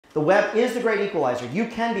The web is the great equalizer. You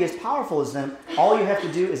can be as powerful as them. All you have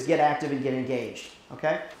to do is get active and get engaged.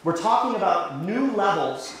 Okay? We're talking about new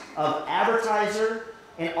levels of advertiser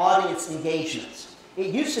and audience engagements.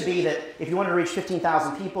 It used to be that if you wanted to reach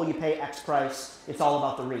 15,000 people, you pay X price. It's all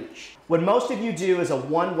about the reach. What most of you do is a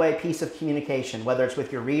one-way piece of communication, whether it's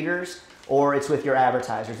with your readers or it's with your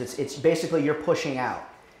advertisers. It's basically you're pushing out.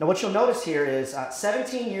 Now what you'll notice here is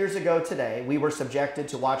 17 years ago today, we were subjected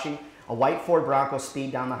to watching a white Ford Bronco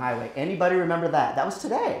speed down the highway. Anybody remember that? That was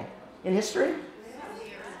today in history?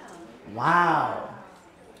 Wow.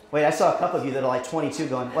 Wait, I saw a couple of you that are like 22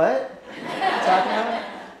 going, what? Talking about?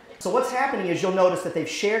 So what's happening is you'll notice that they've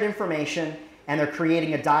shared information and they're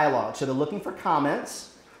creating a dialogue. So they're looking for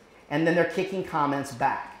comments and then they're kicking comments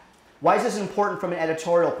back. Why is this important from an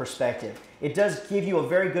editorial perspective? It does give you a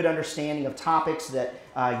very good understanding of topics that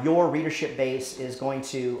your readership base is going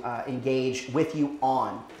to engage with you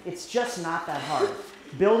on. It's just not that hard.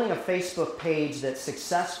 Building a Facebook page that's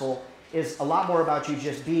successful is a lot more about you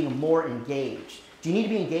just being more engaged. Do you need to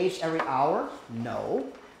be engaged every hour? No.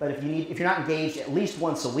 But if you're not engaged at least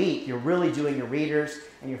once a week, you're really doing your readers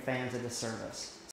and your fans a disservice.